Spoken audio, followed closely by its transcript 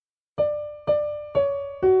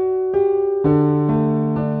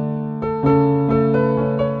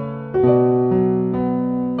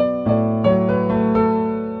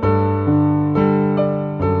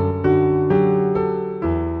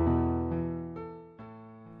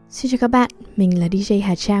Xin chào các bạn, mình là DJ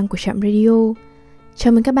Hà Trang của Trạm Radio.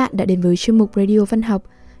 Chào mừng các bạn đã đến với chuyên mục Radio Văn học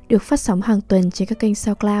được phát sóng hàng tuần trên các kênh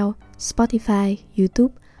SoundCloud, Spotify,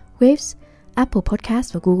 YouTube, Waves, Apple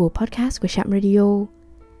Podcast và Google Podcast của Trạm Radio.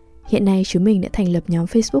 Hiện nay chúng mình đã thành lập nhóm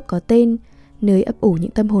Facebook có tên nơi ấp ủ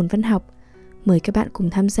những tâm hồn văn học. Mời các bạn cùng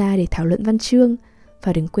tham gia để thảo luận văn chương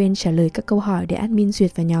và đừng quên trả lời các câu hỏi để admin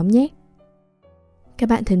duyệt vào nhóm nhé. Các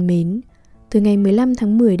bạn thân mến, từ ngày 15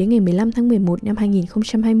 tháng 10 đến ngày 15 tháng 11 năm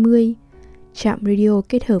 2020, Trạm Radio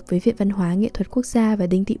kết hợp với Viện Văn hóa Nghệ thuật Quốc gia và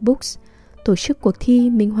Đinh Thị Books tổ chức cuộc thi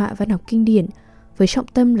minh họa văn học kinh điển với trọng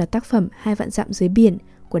tâm là tác phẩm 2 vạn dặm dưới biển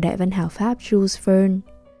của đại văn hào Pháp Jules Verne.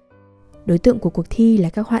 Đối tượng của cuộc thi là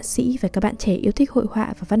các họa sĩ và các bạn trẻ yêu thích hội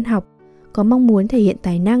họa và văn học, có mong muốn thể hiện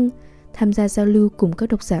tài năng, tham gia giao lưu cùng các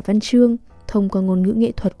độc giả văn chương thông qua ngôn ngữ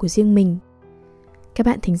nghệ thuật của riêng mình. Các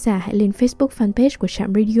bạn thính giả hãy lên Facebook fanpage của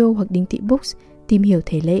Trạm Radio hoặc Đinh Thị Books tìm hiểu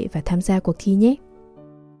thể lệ và tham gia cuộc thi nhé.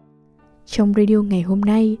 Trong radio ngày hôm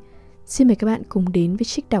nay, xin mời các bạn cùng đến với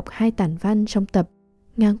trích đọc 2 tản văn trong tập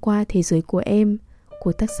Ngang qua thế giới của em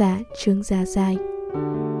của tác giả Trương Gia Giai.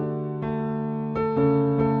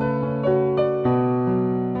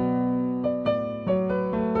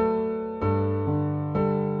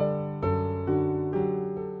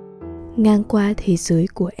 Ngang qua thế giới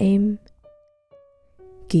của em.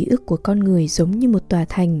 Ký ức của con người giống như một tòa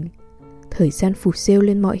thành. Thời gian phủ rêu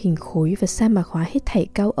lên mọi hình khối và sa mạc hóa hết thảy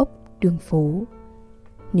cao ốc, đường phố.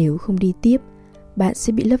 Nếu không đi tiếp, bạn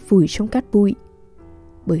sẽ bị lấp vùi trong cát bụi.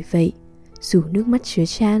 Bởi vậy, dù nước mắt chứa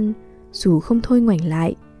chan, dù không thôi ngoảnh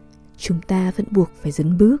lại, chúng ta vẫn buộc phải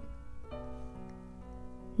dấn bước.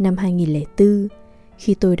 Năm 2004,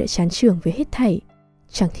 khi tôi đã chán chường với hết thảy,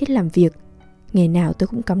 chẳng thiết làm việc, ngày nào tôi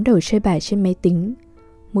cũng cắm đầu chơi bài trên máy tính,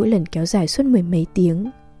 mỗi lần kéo dài suốt 10 mấy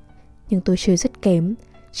tiếng. Nhưng tôi chơi rất kém,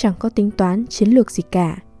 chẳng có tính toán, chiến lược gì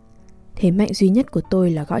cả. Thế mạnh duy nhất của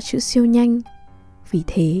tôi là gõ chữ siêu nhanh. Vì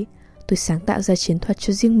thế, tôi sáng tạo ra chiến thuật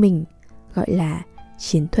cho riêng mình, gọi là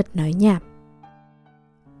chiến thuật nói nhảm.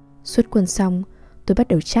 Xuất quân xong, tôi bắt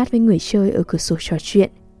đầu chat với người chơi ở cửa sổ trò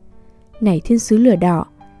chuyện. Này thiên sứ lửa đỏ,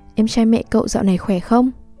 em trai mẹ cậu dạo này khỏe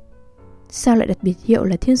không? Sao lại đặt biệt hiệu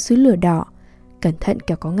là thiên sứ lửa đỏ? Cẩn thận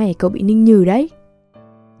kẻo có ngày cậu bị ninh nhừ đấy.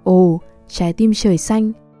 Ồ, trái tim trời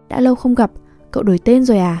xanh, đã lâu không gặp, cậu đổi tên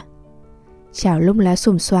rồi à? Chào lông lá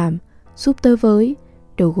xồm xoàm, giúp tớ với,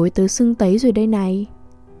 đầu gối tớ sưng tấy rồi đây này.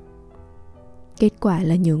 Kết quả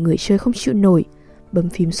là nhiều người chơi không chịu nổi, bấm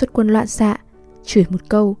phím xuất quân loạn xạ, chửi một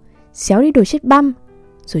câu, xéo đi đồ chết băm,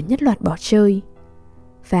 rồi nhất loạt bỏ chơi.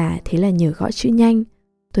 Và thế là nhờ gõ chữ nhanh,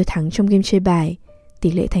 tôi thắng trong game chơi bài,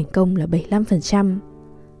 tỷ lệ thành công là 75%.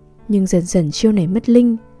 Nhưng dần dần chiêu này mất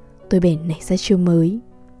linh, tôi bèn nảy ra chiêu mới.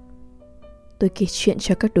 Tôi kể chuyện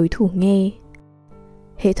cho các đối thủ nghe.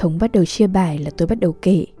 Hệ thống bắt đầu chia bài là tôi bắt đầu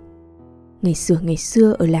kể. Ngày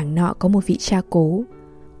xưa ở làng nọ có một vị cha cố.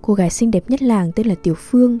 Cô gái xinh đẹp nhất làng tên là Tiểu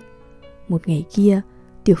Phương. Một ngày kia,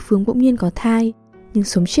 Tiểu Phương bỗng nhiên có thai, nhưng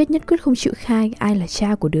sống chết nhất quyết không chịu khai ai là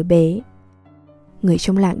cha của đứa bé. Người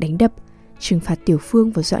trong làng đánh đập, trừng phạt Tiểu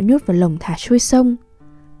Phương và dọa nhốt vào lồng thả trôi sông.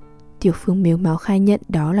 Tiểu Phương mếu máo khai nhận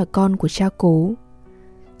đó là con của cha cố.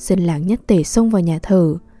 Dân làng nhất tề xông vào nhà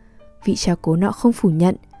thờ. Vị cha cố nọ không phủ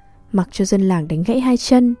nhận, mặc cho dân làng đánh gãy 2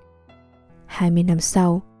 chân. 20 năm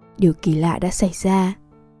sau, điều kỳ lạ đã xảy ra.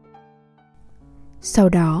 Sau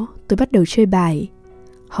đó, tôi bắt đầu chơi bài.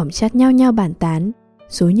 Hòm chat nhao nhao bàn tán,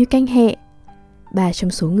 rối như canh hẹ. 3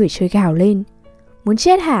 trong số người chơi gào lên. Muốn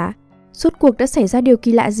chết hả? Rốt cuộc đã xảy ra điều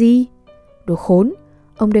kỳ lạ gì? Đồ khốn,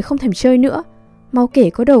 ông đây không thèm chơi nữa. Mau kể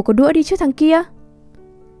có đầu có đũa đi chứ thằng kia.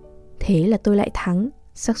 Thế là tôi lại thắng,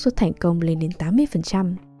 xác suất thành công lên đến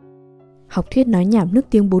 80%. Học thuyết nói nhảm nước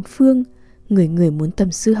tiếng 4 phương, người người muốn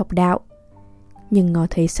tầm sư học đạo. Nhưng ngó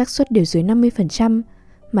thấy xác suất đều dưới 50%,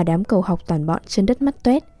 mà đám cầu học toàn bọn chân đất mắt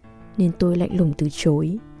toét, nên tôi lạnh lùng từ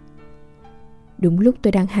chối. Đúng lúc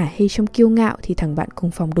tôi đang hả hê trong kiêu ngạo thì thằng bạn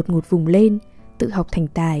cùng phòng đột ngột vùng lên, tự học thành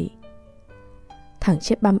tài. Thằng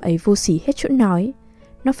chết băm ấy vô sỉ hết chỗ nói.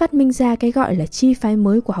 Nó phát minh ra cái gọi là chi phái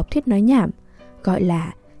mới của học thuyết nói nhảm, gọi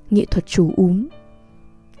là nghệ thuật chú úm.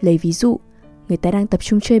 Lấy ví dụ, người ta đang tập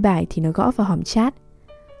trung chơi bài thì nó gõ vào hòm chat.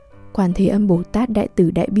 Quan Thế Âm Bồ Tát đại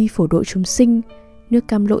từ đại bi phổ độ chúng sinh, nước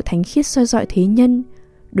cam lộ thánh khiết soi dọi thế nhân,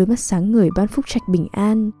 đôi mắt sáng ngời ban phúc trạch bình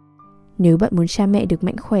an. Nếu bạn muốn cha mẹ được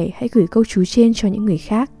mạnh khỏe, hãy gửi câu chú trên cho những người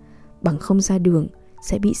khác, bằng không ra đường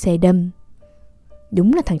sẽ bị xe đâm.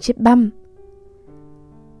 Đúng là thằng chết băm.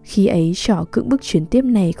 Khi ấy trò cưỡng bức chuyển tiếp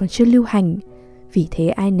này còn chưa lưu hành, vì thế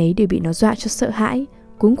ai nấy đều bị nó dọa cho sợ hãi,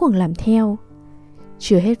 cuống cuồng làm theo.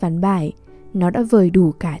 Chưa hết ván bài, nó đã vời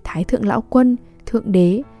đủ cả Thái Thượng Lão Quân, Thượng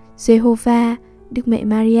Đế, Jehovah, Đức Mẹ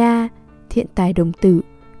Maria, Thiện Tài Đồng Tử,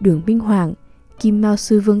 Đường Minh Hoàng, Kim Mao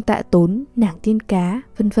Sư Vương Tạ Tốn, nàng tiên cá,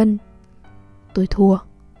 vân vân. Tôi thua.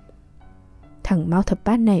 Thằng Mao Thập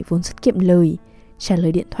Bát này vốn rất kiệm lời, trả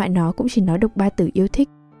lời điện thoại nó cũng chỉ nói được 3 từ yêu thích: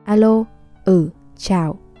 alo,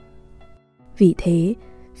 chào. Vì thế,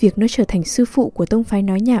 việc nó trở thành sư phụ của tông phái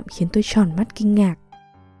nói nhảm khiến tôi tròn mắt kinh ngạc.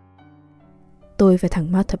 Tôi và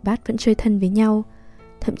thằng Mao Thập Bát vẫn chơi thân với nhau.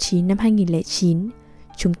 Thậm chí năm 2009,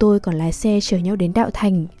 chúng tôi còn lái xe chở nhau đến Đạo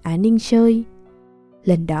Thành, Á Ninh chơi.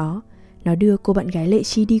 Lần đó, nó đưa cô bạn gái Lệ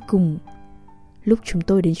Chi đi cùng. Lúc chúng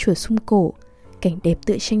tôi đến chùa Sum Cổ, cảnh đẹp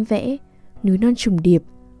tựa tranh vẽ, núi non trùng điệp,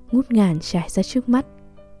 ngút ngàn trải ra trước mắt.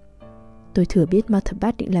 Tôi thừa biết Mao Thập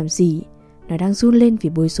Bát định làm gì, nó đang run lên vì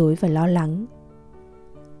bối rối và lo lắng.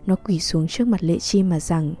 Nó quỳ xuống trước mặt Lệ Chi mà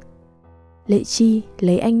rằng: Lệ Chi,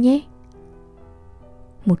 lấy anh nhé.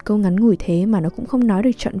 Một câu ngắn ngủi thế mà nó cũng không nói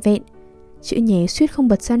được trọn vẹn. Chữ nhé suýt không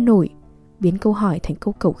bật ra nổi, biến câu hỏi thành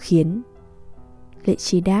câu cầu khiến. Lệ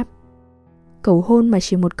Chi đáp: cầu hôn mà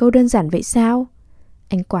chỉ một câu đơn giản vậy sao?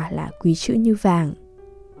 Anh quả là quý chữ như vàng.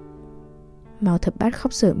 Mao Thập Bát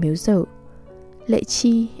khóc dở mếu dở: Lệ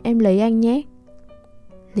Chi, em lấy anh nhé.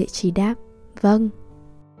 Lệ Chi đáp: vâng.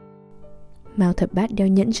 Mao Thập Bát đeo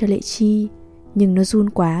nhẫn cho Lệ Chi, nhưng nó run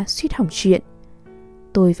quá, suýt hỏng chuyện.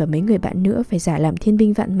 Tôi và mấy người bạn nữa phải giả làm thiên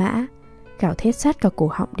binh vạn mã, gào thét sát cả cổ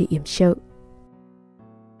họng để yểm trợ.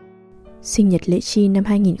 Sinh nhật Lệ Chi năm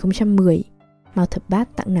 2010, Mao Thập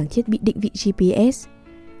Bát tặng nàng thiết bị định vị GPS.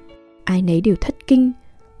 Ai nấy đều thất kinh,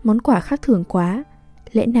 món quà khác thường quá,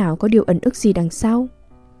 lẽ nào có điều ẩn ức gì đằng sau?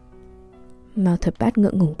 Mao Thập Bát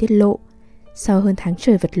ngượng ngùng tiết lộ, sau hơn tháng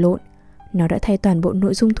trời vật lộn, nó đã thay toàn bộ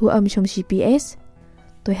nội dung thu âm trong GPS.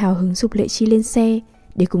 Tôi hào hứng giục Lệ Chi lên xe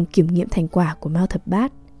để cùng kiểm nghiệm thành quả của Mao Thập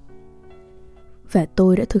Bát. Và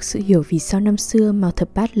tôi đã thực sự hiểu vì sao năm xưa Mao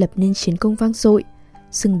Thập Bát lập nên chiến công vang dội,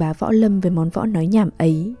 xưng bá võ lâm với món võ nói nhảm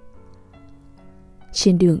ấy.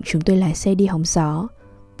 Trên đường chúng tôi lái xe đi hóng gió,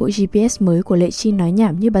 bộ GPS mới của Lệ Chi nói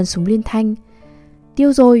nhảm như bắn súng liên thanh: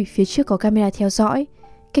 tiêu rồi, phía trước có camera theo dõi.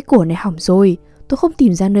 Cái cổ này hỏng rồi, tôi không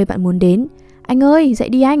tìm ra nơi bạn muốn đến. Anh ơi, dậy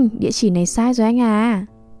đi anh, địa chỉ này sai rồi anh à.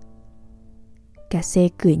 Cả xe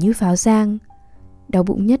cười như pháo giang. Đau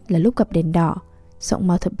bụng nhất là lúc gặp đèn đỏ, giọng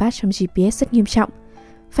Mao Thập Bát trong GPS rất nghiêm trọng: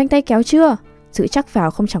 phanh tay kéo chưa? Giữ chắc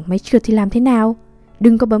vào, không chẳng may trượt thì làm thế nào?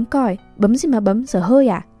 Đừng có bấm còi, bấm gì mà bấm, dở hơi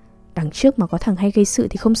à? Đằng trước mà có thằng hay gây sự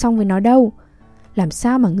thì không xong với nó đâu. Làm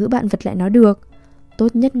sao mà ngữ bạn vật lại nó được?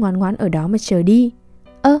 Tốt nhất ngoan ngoãn ở đó mà chờ đi.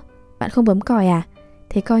 Bạn không bấm còi à?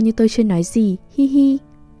 Thế coi như tôi chưa nói gì, hi hi.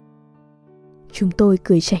 Chúng tôi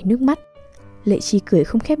cười chảy nước mắt. Lệ Chi cười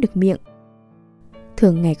không khép được miệng.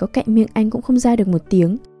 Thường ngày có cạnh miệng anh cũng không ra được một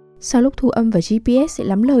tiếng, sao lúc thu âm vào GPS lại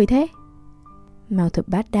lắm lời thế? Mao Thập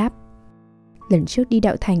Bát đáp: lần trước đi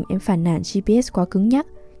Đạo Thành em phàn nàn GPS quá cứng nhắc,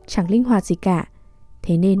 chẳng linh hoạt gì cả,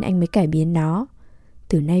 thế nên anh mới cải biến nó.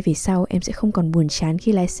 Từ nay về sau em sẽ không còn buồn chán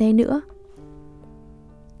khi lái xe nữa.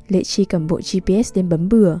 Lệ Chi cầm bộ GPS lên bấm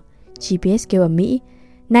bừa. GPS kêu ầm ĩ: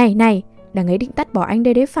 Này, đằng ấy định tắt bỏ anh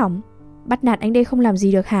đây đấy phỏng. Bắt nạt anh đây không làm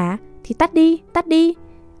gì được hả? Thì tắt đi.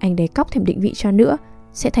 Anh đấy cóc thêm định vị cho nữa,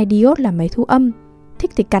 sẽ thay diode làm máy thu âm.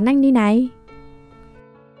 Thích thì cắn anh đi này.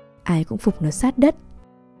 Ai cũng phục nó sát đất.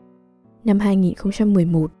 Năm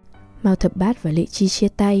 2011, Mao Thập Bát và Lệ Chi chia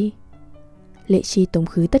tay. Lệ Chi tống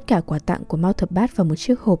khứ tất cả quà tặng của Mao Thập Bát vào một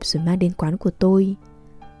chiếc hộp rồi mang đến quán của tôi.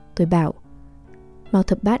 Tôi bảo: Mao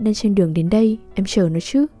Thập Bát đang trên đường đến đây, em chờ nó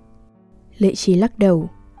chứ. Lệ Chi lắc đầu: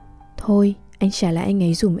 thôi, anh trả lại anh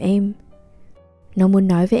ấy giùm em. Nó muốn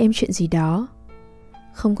nói với em chuyện gì đó.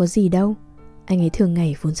 Không có gì đâu, anh ấy thường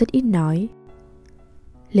ngày vốn rất ít nói.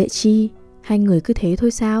 Lệ Chi, hai người cứ thế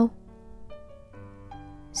thôi sao?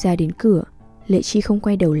 Ra đến cửa, Lệ Chi không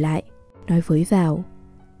quay đầu lại, nói với vào: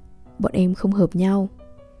 bọn em không hợp nhau.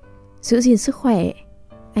 Giữ gìn sức khỏe,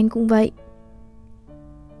 anh cũng vậy.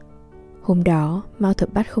 Hôm đó, Mao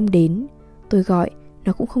Thập Bát không đến. Tôi gọi,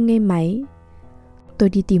 nó cũng không nghe máy. Tôi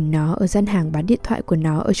đi tìm nó ở gian hàng bán điện thoại của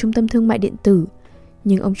nó ở trung tâm thương mại điện tử,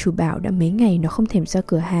 nhưng ông chủ bảo đã mấy ngày nó không thèm ra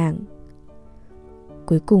cửa hàng.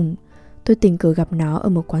 Cuối cùng, tôi tình cờ gặp nó ở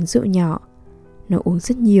một quán rượu nhỏ. Nó uống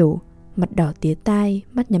rất nhiều, mặt đỏ tía tai,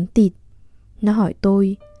 mắt nhắm tịt. Nó hỏi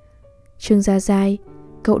tôi: Trương Gia Giai,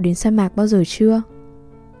 cậu đến sa mạc bao giờ chưa?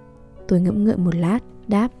 Tôi ngẫm ngợi một lát,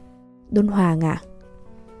 đáp: Đôn Hoàng à?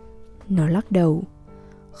 Nó lắc đầu: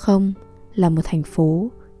 không, là một thành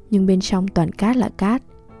phố, nhưng bên trong toàn cát là cát.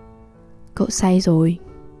 Cậu say rồi.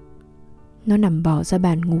 Nó nằm bò ra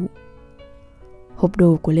bàn ngủ. Hộp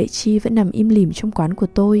đồ của Lệ Chi vẫn nằm im lìm trong quán của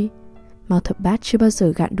tôi. Mao Thập Bát chưa bao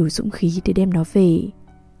giờ gạn đủ dũng khí để đem nó về.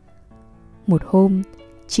 Một hôm,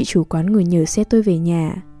 chị chủ quán ngồi nhờ xe tôi về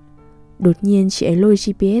nhà. Đột nhiên chị ấy lôi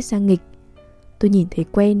GPS ra nghịch. Tôi nhìn thấy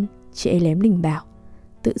quen, chị ấy lém lỉnh bảo: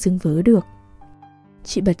 tự dưng vớ được.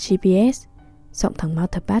 Chị bật GPS. Giọng thằng Mao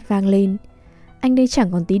Thập Bát vang lên. Anh đây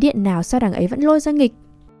chẳng còn tí điện nào, sao đằng ấy vẫn lôi ra nghịch?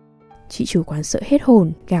 Chị chủ quán sợ hết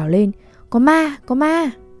hồn, gào lên. Có ma, có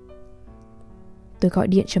ma. Tôi gọi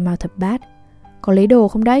điện cho Mao Thập Bát. Có lấy đồ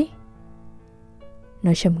không đấy?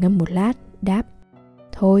 Nó trầm ngâm một lát, đáp.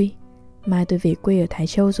 Thôi, mai tôi về quê ở Thái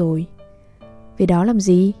Châu rồi. Về đó làm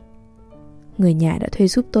gì? Người nhà đã thuê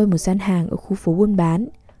giúp tôi một gian hàng ở khu phố buôn bán.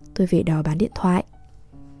 Tôi về đó bán điện thoại.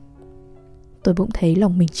 Tôi bỗng thấy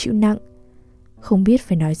lòng mình chịu nặng, không biết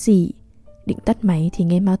phải nói gì. Định tắt máy thì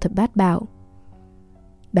nghe Mao Thập Bát bảo.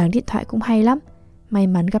 Bán điện thoại cũng hay lắm. May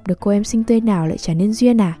mắn gặp được cô em xinh tươi nào lại trả nên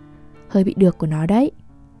duyên à? Hơi bị được của nó đấy.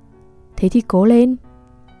 Thế thì cố lên,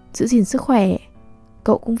 giữ gìn sức khỏe.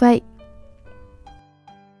 Cậu cũng vậy.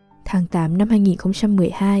 Tháng 8 năm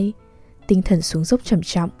 2012, tinh thần xuống dốc trầm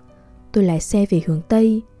trọng. Tôi lái xe về hướng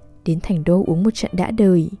Tây, đến Thành Đô uống một trận đã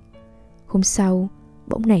đời. Hôm sau,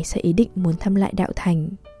 bỗng nảy ra ý định muốn thăm lại đạo Thành.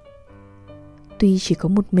 Tuy chỉ có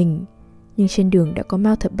một mình, nhưng trên đường đã có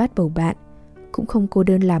Mao Thập Bát bầu bạn, cũng không cô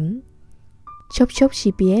đơn lắm. Chốc chốc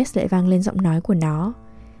GPS lại vang lên giọng nói của nó.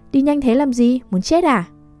 Đi nhanh thế làm gì, muốn chết à?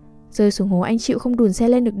 Rơi xuống hố anh chịu không đùn xe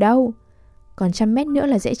lên được đâu. Còn 100 mét nữa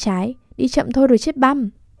là rẽ trái, đi chậm thôi rồi chết băm.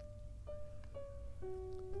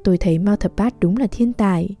 Tôi thấy Mao Thập Bát đúng là thiên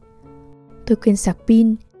tài. Tôi quên sạc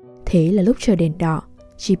pin. Thế là lúc chờ đèn đỏ,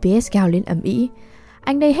 GPS gào lên ầm ĩ.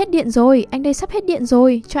 Anh đây hết điện rồi, anh đây sắp hết điện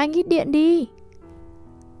rồi, cho anh ít điện đi.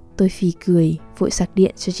 Tôi phì cười, vội sạc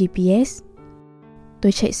điện cho GPS.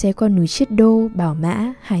 Tôi chạy xe qua núi Chiết Đô, Bảo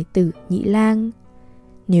Mã, Hải Tử, Nhị Lang.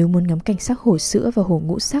 Nếu muốn ngắm cảnh sắc hồ Sữa và hồ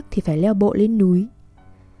Ngũ Sắc thì phải leo bộ lên núi.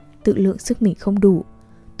 Tự lượng sức mình không đủ,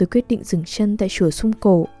 tôi quyết định dừng chân tại chùa Sum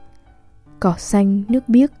Cổ. Cỏ xanh, nước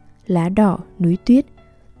biếc, lá đỏ, núi tuyết.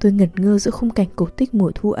 Tôi ngẩn ngơ giữa khung cảnh cổ tích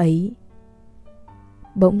mùa thu ấy.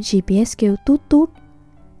 Bỗng GPS kêu tút tút.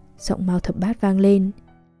 Giọng Mao Thập Bát vang lên.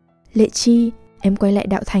 Lệ Chi, em quay lại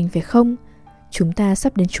đạo Thành phải không? Chúng ta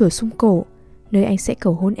sắp đến chùa Sum Cổ, nơi anh sẽ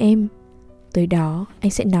cầu hôn em. Tới đó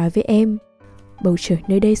anh sẽ nói với em. Bầu trời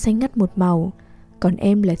nơi đây xanh ngắt một màu, còn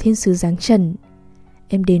em là thiên sứ dáng trần.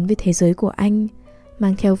 Em đến với thế giới của anh,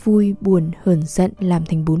 mang theo vui, buồn, hờn giận làm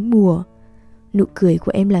thành 4 mùa. Nụ cười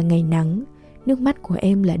của em là ngày nắng, nước mắt của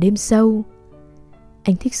em là đêm sâu.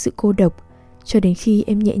 Anh thích sự cô độc, cho đến khi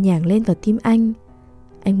em nhẹ nhàng lên vào tim anh.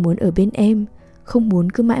 Anh muốn ở bên em, không muốn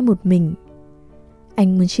cứ mãi một mình.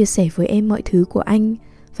 Anh muốn chia sẻ với em mọi thứ của anh,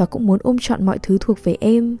 và cũng muốn ôm trọn mọi thứ thuộc về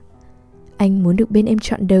em. Anh muốn được bên em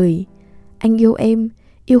trọn đời. Anh yêu em,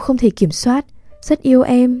 yêu không thể kiểm soát, rất yêu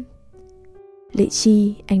em. Lệ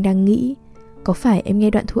Chi, anh đang nghĩ, có phải em nghe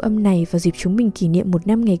đoạn thu âm này vào dịp chúng mình kỷ niệm 1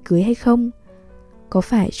 năm ngày cưới hay không? Có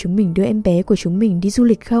phải chúng mình đưa em bé của chúng mình đi du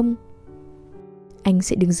lịch không? Anh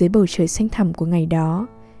sẽ đứng dưới bầu trời xanh thẳm của ngày đó,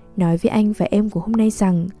 nói với anh và em của hôm nay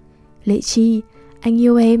rằng, Lệ Chi, anh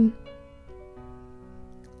yêu em.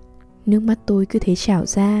 Nước mắt tôi cứ thế trào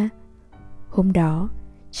ra. Hôm đó,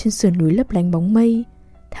 trên sườn núi lấp lánh bóng mây,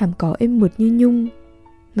 thảm cỏ êm mượt như nhung,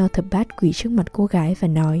 Mao Thập Bát quỳ trước mặt cô gái và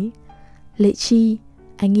nói, Lệ Chi,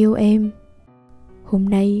 anh yêu em. Hôm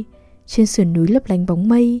nay, trên sườn núi lấp lánh bóng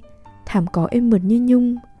mây, thảm cỏ êm mượt như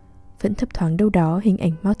nhung, vẫn thấp thoáng đâu đó hình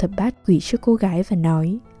ảnh Mao Thập Bát quỳ trước cô gái và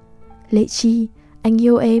nói, Lệ Chi, anh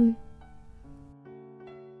yêu em.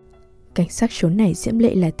 Cảnh sắc chốn này diễm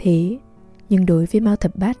lệ là thế, nhưng đối với Mao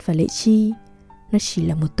Thập Bát và Lệ Chi, nó chỉ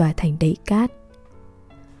là một tòa thành đầy cát.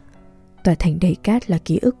 Tòa thành đầy cát là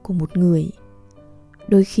ký ức của một người.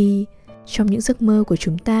 Đôi khi, trong những giấc mơ của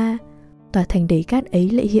chúng ta, tòa thành đầy cát ấy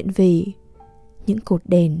lại hiện về. Những cột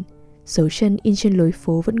đèn, dấu chân in trên lối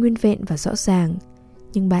phố vẫn nguyên vẹn và rõ ràng,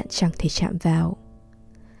 nhưng bạn chẳng thể chạm vào.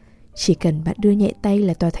 Chỉ cần bạn đưa nhẹ tay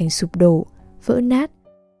là tòa thành sụp đổ, vỡ nát,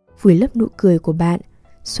 vùi lấp nụ cười của bạn,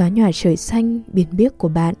 xóa nhòa trời xanh, biển biếc của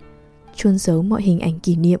bạn, chôn giấu mọi hình ảnh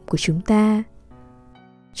kỷ niệm của chúng ta.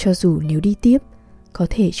 Cho dù nếu đi tiếp, có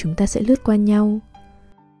thể chúng ta sẽ lướt qua nhau.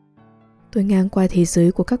 Tôi ngang qua thế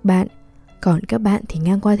giới của các bạn, còn các bạn thì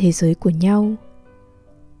ngang qua thế giới của nhau.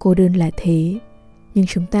 Cô đơn là thế, nhưng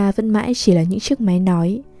chúng ta vẫn mãi chỉ là những chiếc máy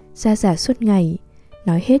nói, ra giả suốt ngày,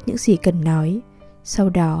 nói hết những gì cần nói, sau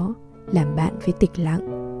đó làm bạn với tịch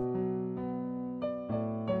lặng.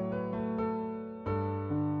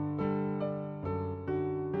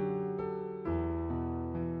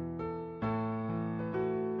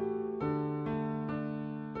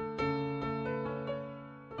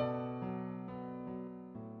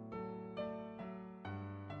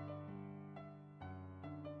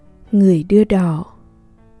 Người đưa đò.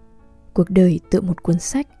 Cuộc đời tựa một cuốn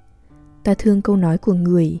sách. Ta thương câu nói của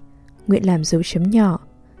người, nguyện làm dấu chấm nhỏ,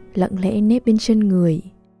 lặng lẽ nép bên chân người.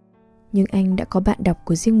 Nhưng anh đã có bạn đọc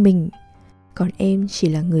của riêng mình, còn em chỉ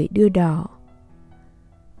là người đưa đò.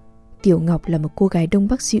 Tiểu Ngọc là một cô gái Đông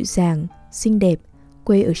Bắc dịu dàng, xinh đẹp,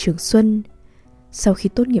 quê ở Trường Xuân. Sau khi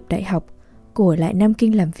tốt nghiệp đại học, cô ở lại Nam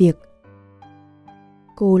Kinh làm việc.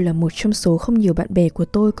 Cô là một trong số không nhiều bạn bè của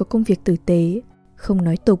tôi có công việc tử tế, không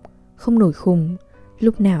nói tục, không nổi khùng,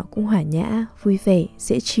 lúc nào cũng hòa nhã, vui vẻ,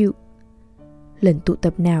 dễ chịu. Lần tụ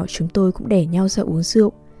tập nào chúng tôi cũng đẻ nhau ra uống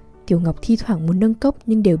rượu. Tiểu Ngọc thi thoảng muốn nâng cốc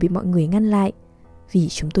nhưng đều bị mọi người ngăn lại, vì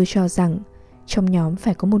chúng tôi cho rằng trong nhóm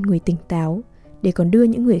phải có một người tỉnh táo để còn đưa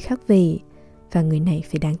những người khác về, và người này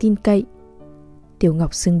phải đáng tin cậy. Tiểu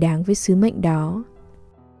Ngọc xứng đáng với sứ mệnh đó.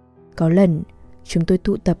 Có lần, chúng tôi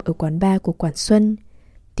tụ tập ở quán bar của Quản Xuân.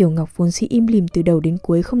 Tiểu Ngọc vốn dĩ im lìm từ đầu đến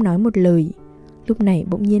cuối không nói một lời, lúc này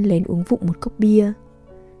bỗng nhiên lén uống vụng một cốc bia.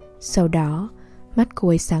 Sau đó, mắt cô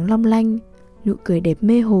ấy sáng long lanh, nụ cười đẹp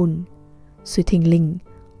mê hồn. Rồi thình lình,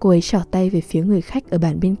 cô ấy trỏ tay về phía người khách ở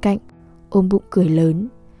bàn bên cạnh, ôm bụng cười lớn.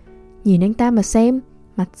 Nhìn anh ta mà xem,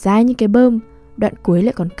 mặt dai như cái bơm, đoạn cuối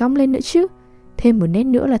lại còn cong lên nữa chứ. Thêm một nét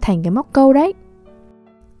nữa là thành cái móc câu đấy.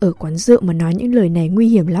 Ở quán rượu mà nói những lời này nguy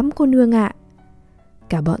hiểm lắm cô nương ạ.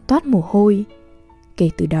 Cả bọn toát mồ hôi. Kể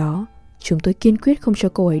từ đó, chúng tôi kiên quyết không cho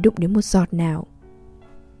cô ấy đụng đến một giọt nào.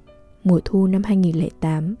 Mùa thu năm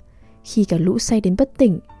 2008, khi cả lũ say đến bất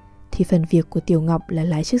tỉnh, thì phần việc của Tiểu Ngọc là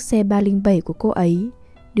lái chiếc xe 307 của cô ấy,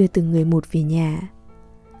 đưa từng người một về nhà.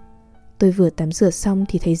 Tôi vừa tắm rửa xong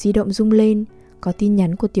thì thấy di động rung lên, có tin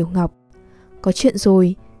nhắn của Tiểu Ngọc. Có chuyện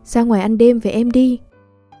rồi, ra ngoài ăn đêm với em đi.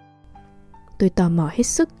 Tôi tò mò hết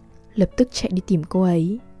sức, lập tức chạy đi tìm cô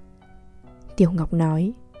ấy. Tiểu Ngọc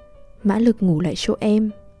nói, Mã Lực ngủ lại chỗ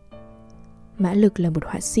em. Mã Lực là một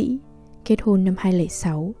họa sĩ, kết hôn năm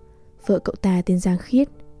 2006, vợ cậu ta tên Giang Khiết.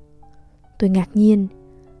 Tôi ngạc nhiên,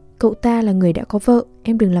 cậu ta là người đã có vợ,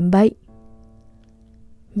 em đừng làm bậy.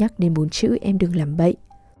 Nhắc đến 4 chữ em đừng làm bậy,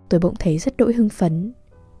 tôi bỗng thấy rất đỗi hưng phấn.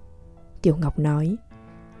 Tiểu Ngọc nói,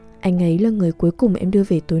 anh ấy là người cuối cùng em đưa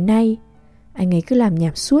về tối nay. Anh ấy cứ làm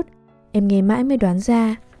nhảm suốt, em nghe mãi mới đoán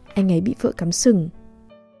ra anh ấy bị vợ cắm sừng.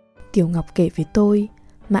 Tiểu Ngọc kể với tôi,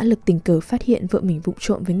 Mã Lực tình cờ phát hiện vợ mình vụng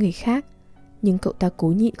trộm với người khác, nhưng cậu ta cố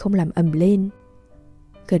nhịn không làm ầm lên.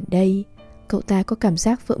 Gần đây, cậu ta có cảm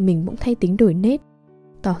giác vợ mình bỗng thay tính đổi nết,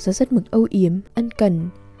 tỏ ra rất mực âu yếm, ân cần,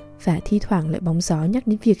 và thi thoảng lại bóng gió nhắc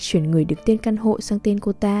đến việc chuyển người đứng tên căn hộ sang tên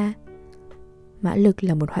cô ta. Mã Lực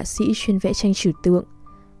là một họa sĩ chuyên vẽ tranh trừu tượng.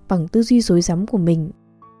 Bằng tư duy rối rắm của mình,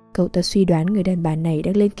 cậu ta suy đoán người đàn bà này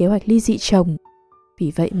đang lên kế hoạch ly dị chồng,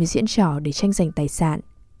 vì vậy mới diễn trò để tranh giành tài sản.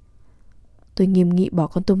 Tôi nghiêm nghị bỏ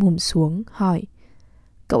con tôm hùm xuống, hỏi,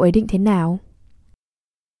 cậu ấy định thế nào?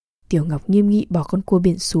 Tiểu Ngọc nghiêm nghị bỏ con cua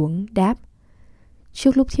biển xuống, đáp,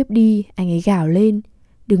 trước lúc thiếp đi, anh ấy gào lên,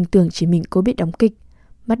 đừng tưởng chỉ mình cô biết đóng kịch,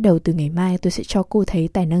 bắt đầu từ ngày mai tôi sẽ cho cô thấy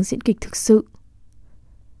tài năng diễn kịch thực sự.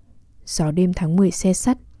 Gió đêm tháng 10 se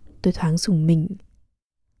sắt, tôi thoáng rùng mình.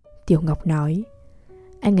 Tiểu Ngọc nói,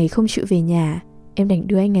 anh ấy không chịu về nhà, em đành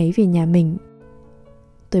đưa anh ấy về nhà mình.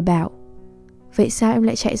 Tôi bảo, vậy sao em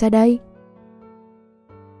lại chạy ra đây?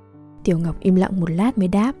 Tiểu Ngọc im lặng một lát mới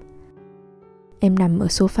đáp, em nằm ở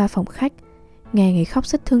sofa phòng khách, nghe anh ấy khóc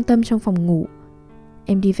rất thương tâm trong phòng ngủ.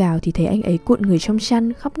 Em đi vào thì thấy anh ấy cuộn người trong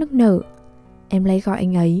chăn, khóc nức nở. Em lay gọi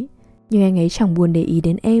anh ấy, nhưng anh ấy chẳng buồn để ý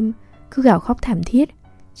đến em, cứ gào khóc thảm thiết,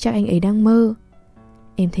 chắc anh ấy đang mơ.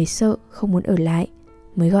 Em thấy sợ, không muốn ở lại,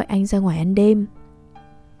 mới gọi anh ra ngoài ăn đêm.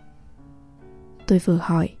 Tôi vừa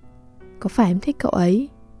hỏi, có phải em thích cậu ấy?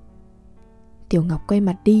 Tiểu Ngọc quay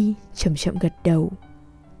mặt đi, chậm chậm gật đầu.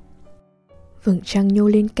 Vầng trăng nhô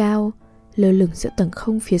lên cao, lơ lửng giữa tầng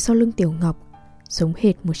không phía sau lưng Tiểu Ngọc, giống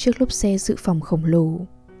hệt một chiếc lốp xe dự phòng khổng lồ.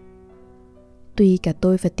 Tuy cả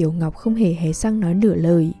tôi và Tiểu Ngọc không hề hé răng nói nửa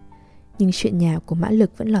lời, nhưng chuyện nhà của Mã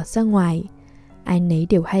Lực vẫn lọt ra ngoài. Ai nấy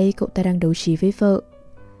đều hay cậu ta đang đấu trí với vợ.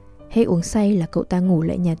 Hết uống say là cậu ta ngủ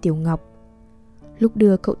lại nhà Tiểu Ngọc. Lúc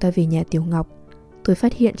đưa cậu ta về nhà Tiểu Ngọc, tôi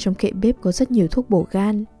phát hiện trong kệ bếp có rất nhiều thuốc bổ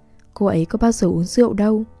gan. Cô ấy có bao giờ uống rượu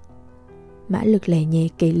đâu. Mã Lực lẻ nhè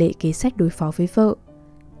kể lể kế sách đối phó với vợ.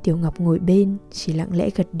 Tiểu Ngọc ngồi bên chỉ lặng lẽ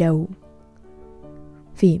gật đầu.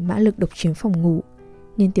 Vì Mã Lực độc chiếm phòng ngủ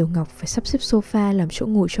nên Tiểu Ngọc phải sắp xếp sofa làm chỗ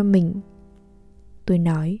ngủ cho mình. Tôi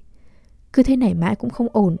nói, cứ thế này mãi cũng không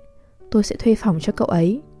ổn, tôi sẽ thuê phòng cho cậu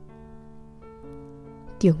ấy.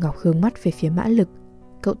 Tiểu Ngọc hướng mắt về phía Mã Lực.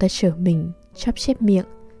 Cậu ta trở mình, chắp chép miệng,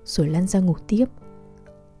 rồi lăn ra ngủ tiếp.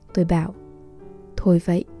 Tôi bảo, thôi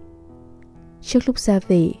vậy. Trước lúc ra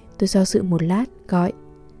về, tôi do dự một lát, gọi,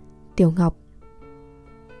 Tiểu Ngọc.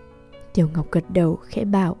 Tiểu Ngọc gật đầu, khẽ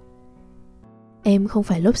bảo, em không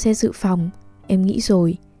phải lốp xe dự phòng, em nghĩ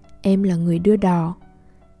rồi, em là người đưa đò.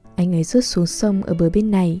 Anh ấy rớt xuống sông ở bờ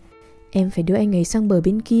bên này, em phải đưa anh ấy sang bờ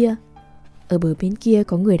bên kia. Ở bờ bên kia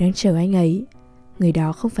có người đang chờ anh ấy. Người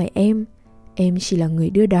đó không phải em chỉ là người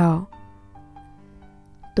đưa đò.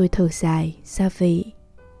 Tôi thở dài, ra về.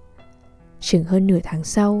 Chừng hơn nửa tháng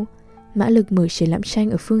sau, Mã Lực mở triển lãm tranh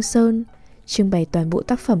ở Phương Sơn, trưng bày toàn bộ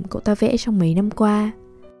tác phẩm cậu ta vẽ trong mấy năm qua.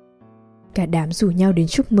 Cả đám rủ nhau đến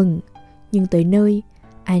chúc mừng, nhưng tới nơi,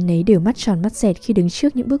 ai nấy đều mắt tròn mắt dẹt khi đứng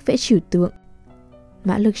trước những bức vẽ trừu tượng.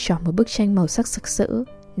 Mã Lực chọn một bức tranh màu sắc sặc sỡ,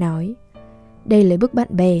 nói: "Đây là bức bạn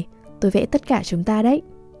bè, tôi vẽ tất cả chúng ta đấy."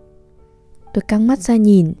 Tôi căng mắt ra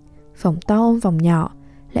nhìn, vòng to ôm vòng nhỏ,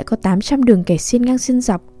 lại có 800 đường kẻ xiên ngang xiên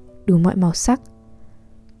dọc, đủ mọi màu sắc.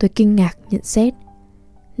 Tôi kinh ngạc nhận xét,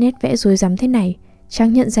 nét vẽ rối rắm thế này,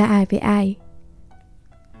 chẳng nhận ra ai với ai.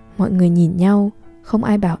 Mọi người nhìn nhau, không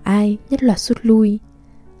ai bảo ai, nhất loạt rút lui.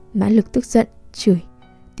 Mã Lực tức giận, chửi: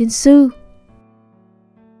 "Tiên sư!"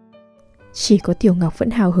 Chỉ có Tiểu Ngọc vẫn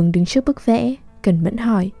hào hứng đứng trước bức vẽ, cẩn mẫn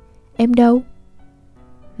hỏi: "Em đâu?"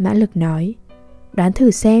 Mã Lực nói: "Đoán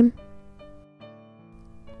thử xem."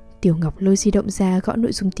 Tiểu Ngọc lôi di động ra gõ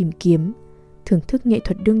nội dung tìm kiếm, thưởng thức nghệ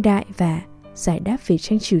thuật đương đại và giải đáp về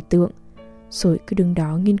tranh trừu tượng, rồi cứ đứng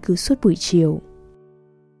đó nghiên cứu suốt buổi chiều.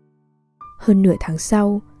 Hơn nửa tháng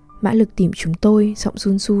sau, Mã Lực tìm chúng tôi, giọng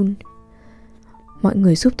run run: "Mọi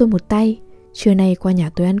người giúp tôi một tay, trưa nay qua nhà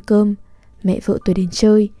tôi ăn cơm, mẹ vợ tôi đến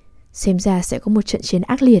chơi, xem ra sẽ có một trận chiến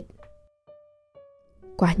ác liệt."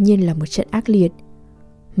 Quả nhiên là một trận ác liệt.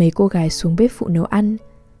 Mấy cô gái xuống bếp phụ nấu ăn,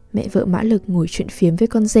 mẹ vợ Mã Lực ngồi chuyện phiếm với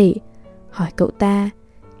con rể, hỏi cậu ta: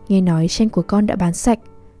 "Nghe nói tranh của con đã bán sạch,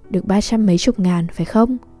 được 300 mấy chục ngàn phải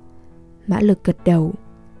không?" Mã Lực gật đầu.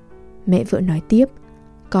 Mẹ vợ nói tiếp: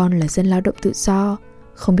 "Con là dân lao động tự do,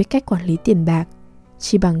 không biết cách quản lý tiền bạc,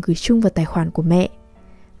 chỉ bằng gửi chung vào tài khoản của mẹ.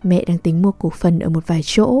 Mẹ đang tính mua cổ phần ở một vài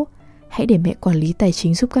chỗ, hãy để mẹ quản lý tài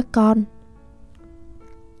chính giúp các con."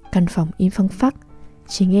 Căn phòng im phăng phắc,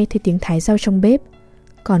 chỉ nghe thấy tiếng thái rau trong bếp,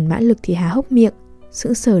 còn Mã Lực thì há hốc miệng,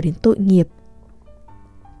 sững sờ đến tội nghiệp.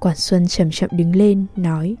 Quản Xuân chậm chậm đứng lên,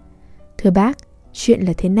 nói: "Thưa bác, chuyện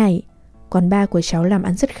là thế này, quán bar của cháu làm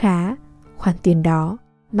ăn rất khá, khoản tiền đó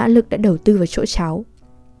Mã Lực đã đầu tư vào chỗ cháu."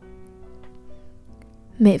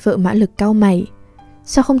 Mẹ vợ Mã Lực cau mày: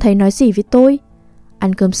 "Sao không thấy nói gì với tôi?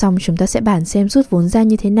 Ăn cơm xong chúng ta sẽ bàn xem rút vốn ra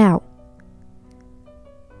như thế nào."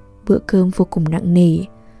 Bữa cơm vô cùng nặng nề,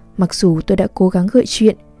 mặc dù tôi đã cố gắng gợi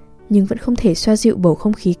chuyện, nhưng vẫn không thể xoa dịu bầu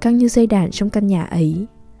không khí căng như dây đàn trong căn nhà ấy.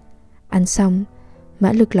 Ăn xong,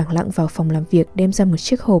 Mã Lực lẳng lặng vào phòng làm việc đem ra một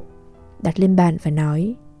chiếc hộp, đặt lên bàn và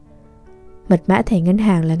nói: "Mật mã thẻ ngân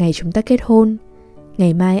hàng là ngày chúng ta kết hôn.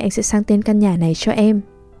 Ngày mai anh sẽ sang tên căn nhà này cho em."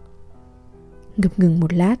 Ngập ngừng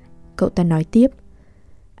một lát, cậu ta nói tiếp: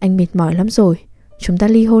 "Anh mệt mỏi lắm rồi, chúng ta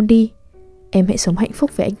ly hôn đi. Em hãy sống hạnh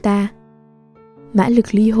phúc với anh ta." Mã Lực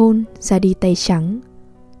ly hôn, ra đi tay trắng.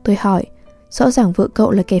 Tôi hỏi: "Rõ ràng vợ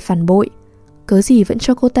cậu là kẻ phản bội, cớ gì vẫn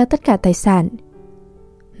cho cô ta tất cả tài sản?"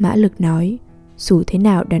 Mã Lực nói: "Dù thế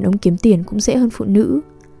nào đàn ông kiếm tiền cũng dễ hơn phụ nữ.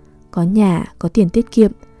 Có nhà, có tiền tiết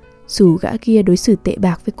kiệm, dù gã kia đối xử tệ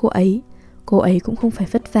bạc với cô ấy cũng không phải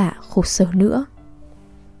vất vả, khổ sở nữa."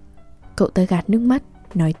 Cậu ta gạt nước mắt,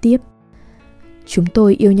 nói tiếp: "Chúng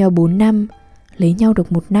tôi yêu nhau 4 năm, lấy nhau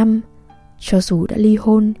được 1 năm. Cho dù đã ly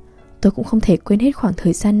hôn, tôi cũng không thể quên hết khoảng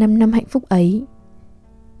thời gian 5 năm hạnh phúc ấy."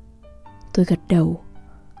 Tôi gật đầu,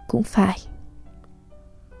 cũng phải.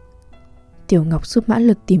 Tiểu Ngọc giúp Mã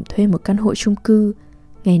Lực tìm thuê một căn hộ chung cư.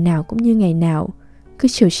 Ngày nào cũng như ngày nào, cứ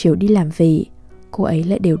chiều chiều đi làm về, cô ấy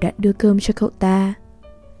lại đều đặn đưa cơm cho cậu ta.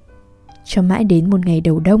 Cho mãi đến một ngày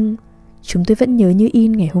đầu đông, chúng tôi vẫn nhớ như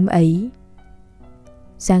in ngày hôm ấy.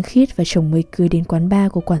 Giang Khiết và chồng mới cưới đến quán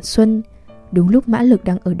bar của Quản Xuân, đúng lúc Mã Lực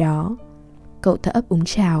đang ở đó. Cậu ta ấp úng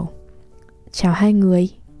chào: "Chào hai người."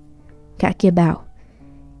 Gã kia bảo: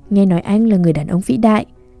 "Nghe nói anh là người đàn ông vĩ đại,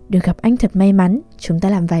 được gặp anh thật may mắn, chúng ta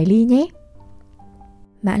làm vài ly nhé."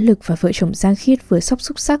 Mã Lực và vợ chồng Giang Khiết vừa xóc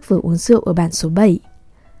xúc xắc vừa uống rượu ở bàn số 7.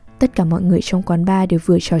 Tất cả mọi người trong quán bar đều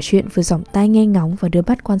vừa trò chuyện vừa giỏng tai nghe ngóng và đưa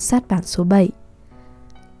mắt quan sát bàn số 7.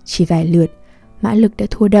 Chỉ vài lượt, Mã Lực đã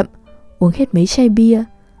thua đậm, uống hết mấy chai bia,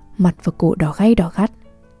 mặt và cổ đỏ gay đỏ gắt.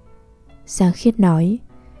 Giang Khiết nói: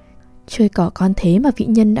 "Chơi cỏ con thế mà vị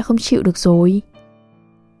nhân đã không chịu được rồi."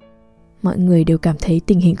 Mọi người đều cảm thấy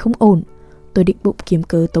tình hình không ổn. Tôi định bụng kiếm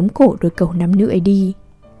cớ tống cổ đôi cẩu nam nữ ấy đi.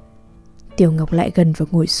 Tiểu Ngọc lại gần và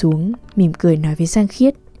ngồi xuống, mỉm cười nói với Giang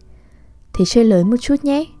Khiết: "Thế chơi lớn một chút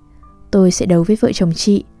nhé. Tôi sẽ đấu với vợ chồng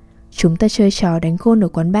chị. Chúng ta chơi trò đánh gôn ở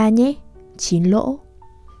quán bar nhé. 9 lỗ."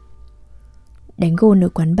 Đánh gôn ở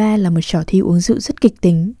quán bar là một trò thi uống rượu rất kịch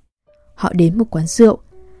tính. Họ đến một quán rượu,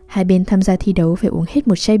 hai bên tham gia thi đấu phải uống hết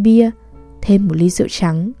một chai bia, thêm một ly rượu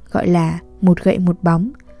trắng, gọi là một gậy một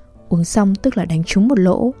bóng. Uống xong tức là đánh trúng một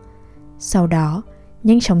lỗ. Sau đó,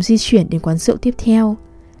 nhanh chóng di chuyển đến quán rượu tiếp theo.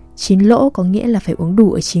 9 lỗ có nghĩa là phải uống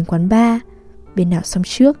đủ ở 9 quán bar. Bên nào xong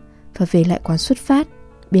trước và về lại quán xuất phát,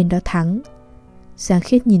 bên đó thắng. Giang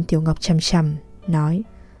Khiết nhìn Tiểu Ngọc chằm chằm, nói: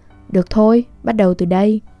 Được thôi, bắt đầu từ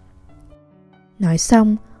đây. Nói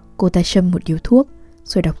xong, cô ta châm một điếu thuốc,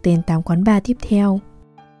 rồi đọc tên 8 quán bar tiếp theo.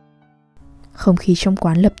 Không khí trong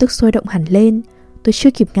quán lập tức sôi động hẳn lên. Tôi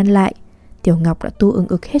chưa kịp ngăn lại, Tiểu Ngọc đã tu ừng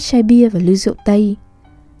ực hết chai bia và ly rượu Tây.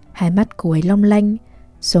 Hai mắt cô ấy long lanh,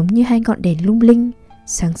 giống như hai ngọn đèn lung linh,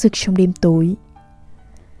 sáng rực trong đêm tối.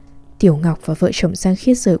 Tiểu Ngọc và vợ chồng Giang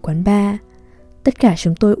Khiết rời quán bar. Tất cả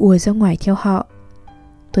chúng tôi ùa ra ngoài theo họ.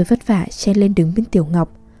 Tôi vất vả chen lên đứng bên Tiểu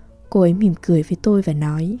Ngọc. Cô ấy mỉm cười với tôi và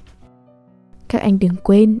nói: Các anh đừng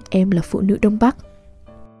quên, em là phụ nữ Đông Bắc.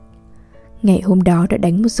 Ngày hôm đó đã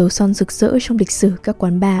đánh một dấu son rực rỡ trong lịch sử các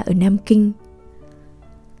quán bar ở Nam Kinh.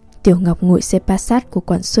 Tiểu Ngọc ngồi xe Passat của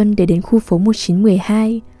Quản Xuân để đến khu phố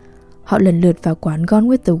 1912. Họ lần lượt vào quán Gone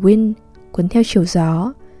with the Wind, cuốn theo chiều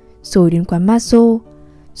gió, rồi đến quán Mazo,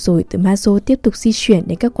 rồi từ Mazo tiếp tục di chuyển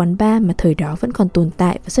đến các quán bar mà thời đó vẫn còn tồn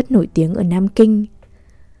tại và rất nổi tiếng ở Nam Kinh.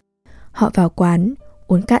 Họ vào quán,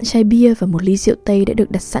 uống cạn chai bia và một ly rượu Tây đã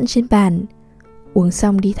được đặt sẵn trên bàn. Uống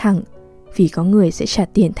xong đi thẳng, vì có người sẽ trả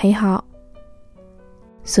tiền thay họ.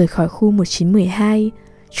 Rời khỏi khu 1912,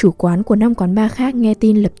 chủ quán của 5 quán bar khác nghe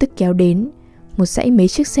tin lập tức kéo đến, một dãy mấy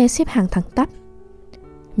chiếc xe xếp hàng thẳng tắp.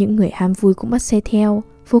 Những người ham vui cũng bắt xe theo,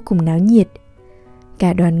 vô cùng náo nhiệt.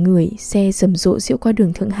 Cả đoàn người, xe rầm rộ diễu qua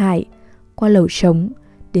đường Thượng Hải, qua Lầu Trống,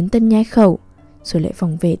 đến Tân Nhai Khẩu, rồi lại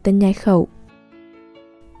vòng về Tân Nhai Khẩu.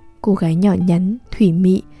 Cô gái nhỏ nhắn, thủy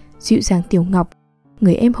mị, dịu dàng Tiểu Ngọc,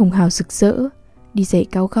 người em hồng hào rực rỡ, đi giày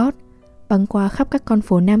cao gót, băng qua khắp các con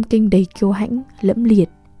phố Nam Kinh đầy kiêu hãnh, lẫm liệt.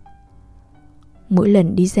 Mỗi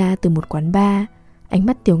lần đi ra từ một quán bar, ánh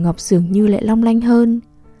mắt Tiểu Ngọc dường như lại long lanh hơn.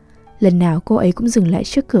 Lần nào cô ấy cũng dừng lại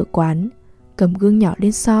trước cửa quán, cầm gương nhỏ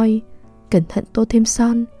lên soi, cẩn thận tô thêm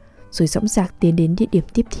son, rồi dõng dạc tiến đến địa điểm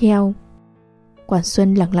tiếp theo. Quản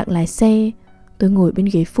Xuân lặng lặng lái xe, tôi ngồi bên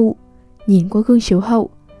ghế phụ, nhìn qua gương chiếu hậu.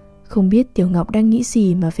 Không biết Tiểu Ngọc đang nghĩ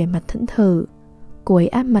gì mà vẻ mặt thẫn thờ. Cô ấy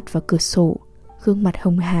áp mặt vào cửa sổ, gương mặt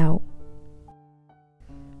hồng hào.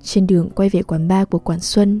 Trên đường quay về quán bar của Quản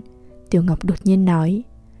Xuân, Tiểu Ngọc đột nhiên nói: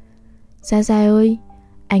 Gia Gia ơi,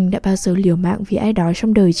 anh đã bao giờ liều mạng vì ai đó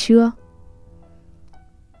trong đời chưa?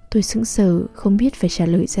 Tôi sững sờ, không biết phải trả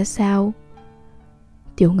lời ra sao.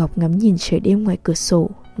 Tiểu Ngọc ngắm nhìn trời đêm ngoài cửa sổ,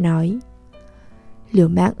 nói: Liều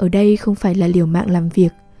mạng ở đây không phải là liều mạng làm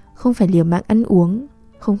việc, không phải liều mạng ăn uống,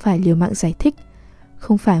 không phải liều mạng giải thích,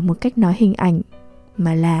 không phải một cách nói hình ảnh,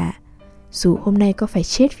 mà là dù hôm nay có phải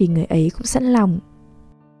chết vì người ấy cũng sẵn lòng.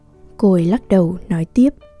 Cô ấy lắc đầu nói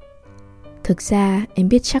tiếp: Thực ra em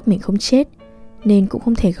biết chắc mình không chết, nên cũng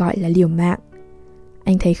không thể gọi là liều mạng.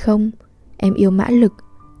 Anh thấy không, em yêu Mã Lực,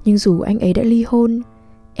 nhưng dù anh ấy đã ly hôn,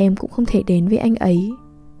 em cũng không thể đến với anh ấy.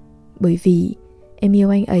 Bởi vì em yêu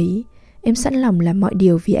anh ấy, em sẵn lòng làm mọi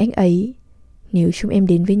điều vì anh ấy. Nếu chúng em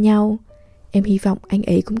đến với nhau, em hy vọng anh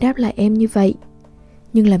ấy cũng đáp lại em như vậy.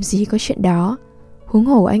 Nhưng làm gì có chuyện đó, huống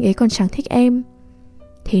hồ anh ấy còn chẳng thích em.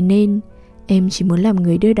 Thế nên em chỉ muốn làm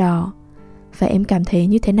người đưa đò, và em cảm thấy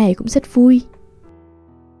như thế này cũng rất vui.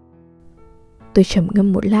 Tôi trầm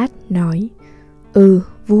ngâm một lát, nói: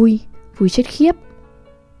 Vui chết khiếp.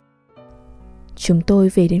 Chúng tôi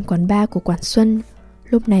về đến quán bar của Quản Xuân.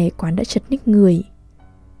 Lúc này quán đã chật ních người.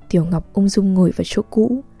 Tiểu Ngọc ung dung ngồi vào chỗ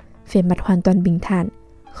cũ, vẻ mặt hoàn toàn bình thản,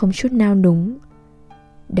 không chút nao núng.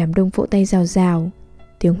 Đám đông vỗ tay rào rào,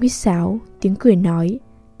 tiếng huýt sáo, tiếng cười nói,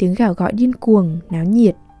 tiếng gào gọi điên cuồng, náo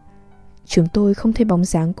nhiệt. Chúng tôi không thấy bóng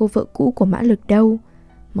dáng cô vợ cũ của Mã Lực đâu.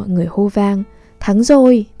 Mọi người hô vang: Thắng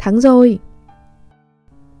rồi, thắng rồi.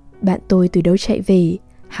 Bạn tôi từ đâu chạy về,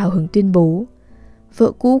 hào hứng tuyên bố: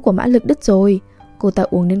 Vợ cũ của Mã Lực đứt rồi, cô ta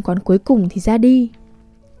uống đến quán cuối cùng thì ra đi.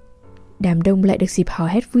 Đám đông lại được dịp hò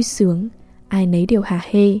hét vui sướng, ai nấy đều hả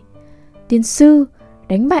hê: Tiên sư,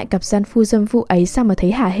 đánh bại cặp gian phu dâm phụ ấy sao mà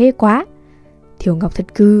thấy hả hê quá. Tiểu Ngọc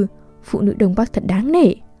thật cư, phụ nữ Đông Bắc thật đáng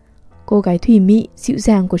nể. Cô gái thùy mị, dịu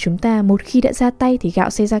dàng của chúng ta một khi đã ra tay thì gạo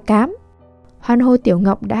sẽ ra cám. Hoan hô Tiểu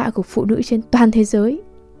Ngọc đã hạ gục phụ nữ trên toàn thế giới.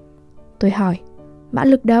 Tôi hỏi: Mã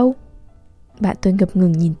Lực đâu? Bạn tôi ngập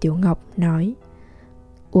ngừng nhìn Tiểu Ngọc, nói: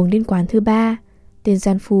 Uống đến quán thứ 3, tên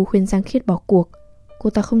gian phu khuyên Giang Khiết bỏ cuộc. Cô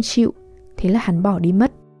ta không chịu, thế là hắn bỏ đi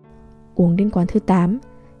mất. Uống đến quán thứ 8,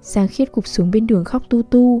 Giang Khiết gục xuống bên đường khóc tu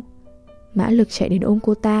tu. Mã Lực chạy đến ôm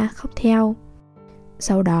cô ta, khóc theo.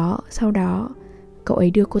 Sau đó cậu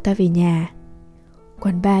ấy đưa cô ta về nhà.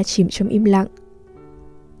 Quán bar chìm trong im lặng.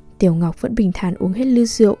 Tiểu Ngọc vẫn bình thản uống hết ly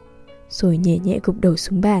rượu, rồi nhẹ nhẹ gục đầu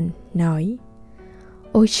xuống bàn, nói: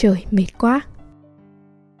 Ôi trời, mệt quá.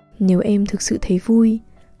 Nếu em thực sự thấy vui,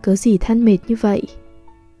 cớ gì than mệt như vậy?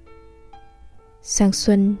 Sang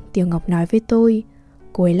xuân, Tiểu Ngọc nói với tôi,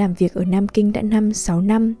 cô ấy làm việc ở Nam Kinh đã 5-6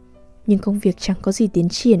 năm, nhưng công việc chẳng có gì tiến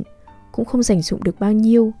triển, cũng không dành dụm được bao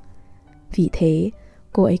nhiêu. Vì thế,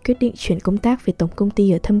 cô ấy quyết định chuyển công tác về tổng công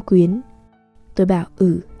ty ở Thâm Quyến. Tôi bảo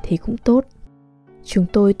thế cũng tốt. Chúng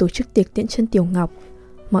tôi tổ chức tiệc tiễn chân Tiểu Ngọc.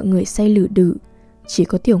 Mọi người say lử đử, chỉ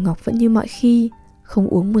có Tiểu Ngọc vẫn như mọi khi, không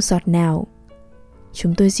uống một giọt nào.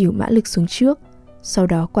 Chúng tôi dìu Mã Lực xuống trước, sau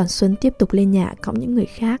đó Quản Xuân tiếp tục lên nhà cõng những người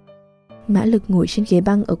khác. Mã Lực ngồi trên ghế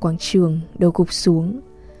băng ở quảng trường, đầu gục xuống.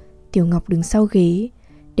 Tiểu Ngọc đứng sau ghế,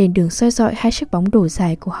 đèn đường soi rọi hai chiếc bóng đổ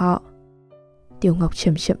dài của họ. Tiểu Ngọc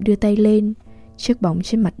chậm chậm đưa tay lên, chiếc bóng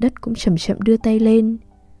trên mặt đất cũng chậm chậm đưa tay lên.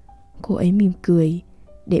 Cô ấy mỉm cười,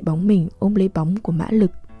 để bóng mình ôm lấy bóng của Mã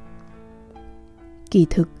Lực. Kỳ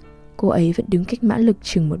thực, cô ấy vẫn đứng cách Mã Lực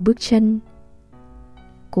chừng một bước chân.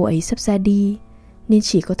 Cô ấy sắp ra đi, nên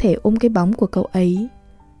chỉ có thể ôm cái bóng của cậu ấy.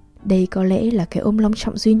 Đây có lẽ là cái ôm long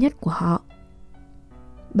trọng duy nhất của họ.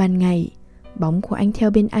 Ban ngày, bóng của anh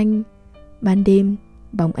theo bên anh. Ban đêm,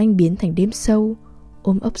 bóng anh biến thành đêm sâu,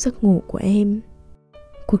 ôm ấp giấc ngủ của em.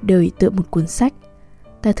 Cuộc đời tựa một cuốn sách.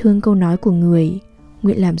 Ta thương câu nói của người,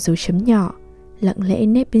 nguyện làm dấu chấm nhỏ, lặng lẽ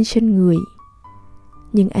nép bên chân người.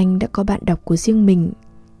 Nhưng anh đã có bạn đọc của riêng mình,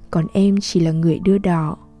 còn em chỉ là người đưa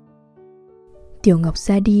đò. Tiểu Ngọc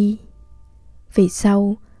ra đi. Về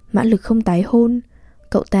sau, Mã Lực không tái hôn.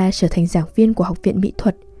 Cậu ta trở thành giảng viên của Học viện Mỹ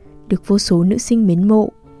thuật, được vô số nữ sinh mến mộ.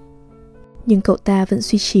 Nhưng cậu ta vẫn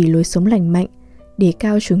duy trì lối sống lành mạnh, đề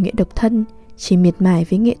cao chủ nghĩa độc thân, chỉ miệt mài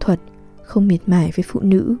với nghệ thuật, không miệt mài với phụ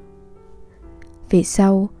nữ. Về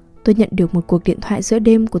sau, tôi nhận được một cuộc điện thoại giữa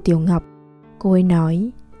đêm của Tiểu Ngọc. Cô ấy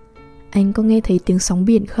nói: "Anh có nghe thấy tiếng sóng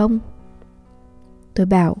biển không?" Tôi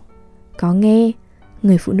bảo: "Có nghe,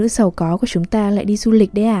 người phụ nữ giàu có của chúng ta lại đi du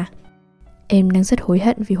lịch đấy à?" Em đang rất hối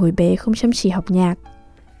hận vì hồi bé không chăm chỉ học nhạc.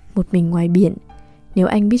 Một mình ngoài biển, nếu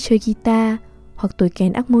anh biết chơi guitar hoặc thổi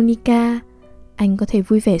kèn harmonica, anh có thể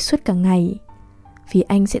vui vẻ suốt cả ngày. Vì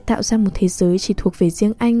anh sẽ tạo ra một thế giới chỉ thuộc về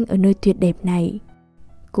riêng anh ở nơi tuyệt đẹp này.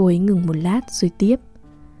 Cô ấy ngừng một lát rồi tiếp: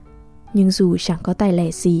 "Nhưng dù chẳng có tài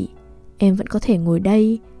lẻ gì, em vẫn có thể ngồi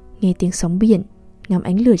đây, nghe tiếng sóng biển, ngắm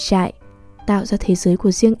ánh lửa trại, tạo ra thế giới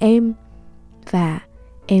của riêng em. Và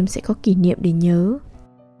em sẽ có kỷ niệm để nhớ."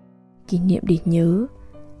 Kỷ niệm để nhớ.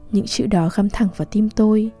 Những chữ đó găm thẳng vào tim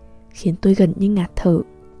tôi, khiến tôi gần như ngạt thở.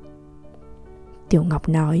 Tiểu Ngọc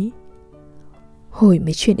nói: "Hồi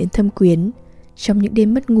mới chuyển đến Thâm Quyến, trong những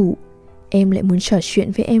đêm mất ngủ, em lại muốn trò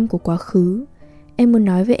chuyện với em của quá khứ. Em muốn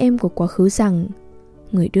nói với em của quá khứ rằng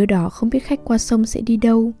người đưa đò không biết khách qua sông sẽ đi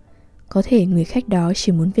đâu. Có thể người khách đó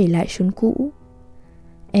chỉ muốn về lại chốn cũ.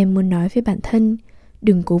 Em muốn nói với bản thân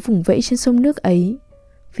đừng cố vùng vẫy trên sông nước ấy,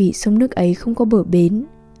 vì sông nước ấy không có bờ bến.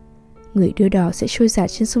 Người đưa đò sẽ trôi dạt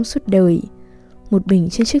trên sông suốt đời, một mình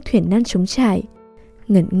trên chiếc thuyền nan trống trải,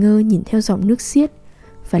 ngẩn ngơ nhìn theo dòng nước xiết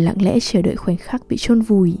và lặng lẽ chờ đợi khoảnh khắc bị chôn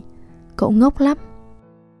vùi. Cậu ngốc lắm."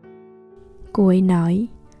 Cô ấy nói: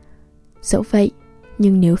 "Dẫu vậy,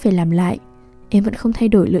 nhưng nếu phải làm lại, em vẫn không thay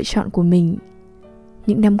đổi lựa chọn của mình.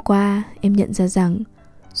 Những năm qua, em nhận ra rằng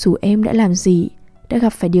dù em đã làm gì, đã gặp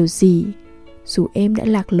phải điều gì, dù em đã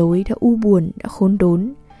lạc lối, đã u buồn, đã khốn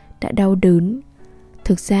đốn, đã đau đớn,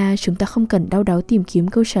 thực ra chúng ta không cần đau đáu tìm kiếm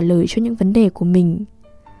câu trả lời cho những vấn đề của mình.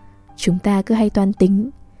 Chúng ta cứ hay toan tính,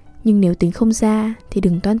 nhưng nếu tính không ra thì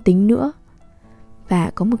đừng toan tính nữa.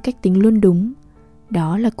 Và có một cách tính luôn đúng,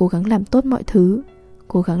 đó là cố gắng làm tốt mọi thứ,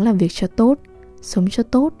 cố gắng làm việc cho tốt, sống cho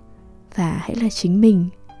tốt, và hãy là chính mình.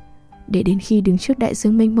 Để đến khi đứng trước đại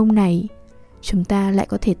dương mênh mông này, chúng ta lại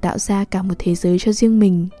có thể tạo ra cả một thế giới cho riêng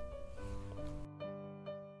mình."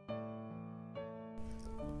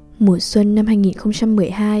 Mùa xuân năm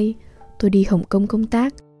 2012, tôi đi Hồng Kông công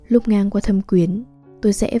tác. Lúc ngang qua Thâm Quyến,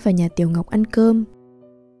 tôi rẽ vào nhà Tiểu Ngọc ăn cơm.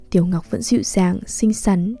 Tiểu Ngọc vẫn dịu dàng, xinh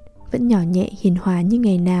xắn, vẫn nhỏ nhẹ hiền hòa như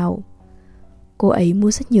ngày nào. Cô ấy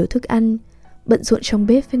mua rất nhiều thức ăn, bận rộn trong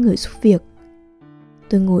bếp với người giúp việc.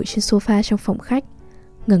 Tôi ngồi trên sofa trong phòng khách,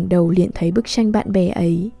 ngẩng đầu liền thấy bức tranh bạn bè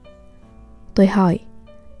ấy. Tôi hỏi: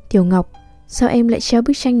 "Tiểu Ngọc, sao em lại treo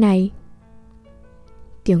bức tranh này?"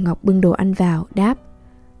 Tiểu Ngọc bưng đồ ăn vào, đáp: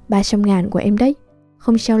 300.000 của em đấy,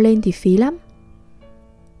 không treo lên thì phí lắm.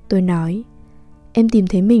 Tôi nói: "Em tìm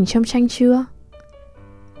thấy mình trong tranh chưa?"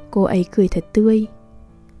 Cô ấy cười thật tươi: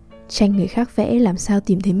 "Tranh người khác vẽ làm sao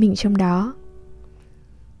tìm thấy mình trong đó."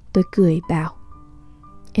 Tôi cười bảo: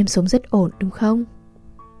 "Em sống rất ổn đúng không?"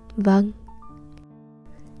 "Vâng."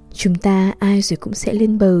 Chúng ta ai rồi cũng sẽ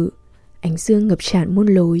lên bờ, ánh dương ngập tràn muôn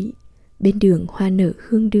lối, bên đường hoa nở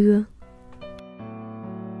hương đưa.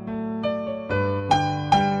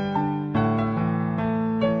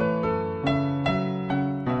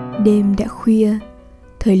 Đêm đã khuya,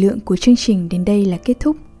 thời lượng của chương trình đến đây là kết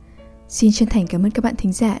thúc. Xin chân thành cảm ơn các bạn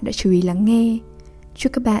thính giả đã chú ý lắng nghe.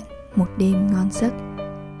 Chúc các bạn một đêm ngon giấc.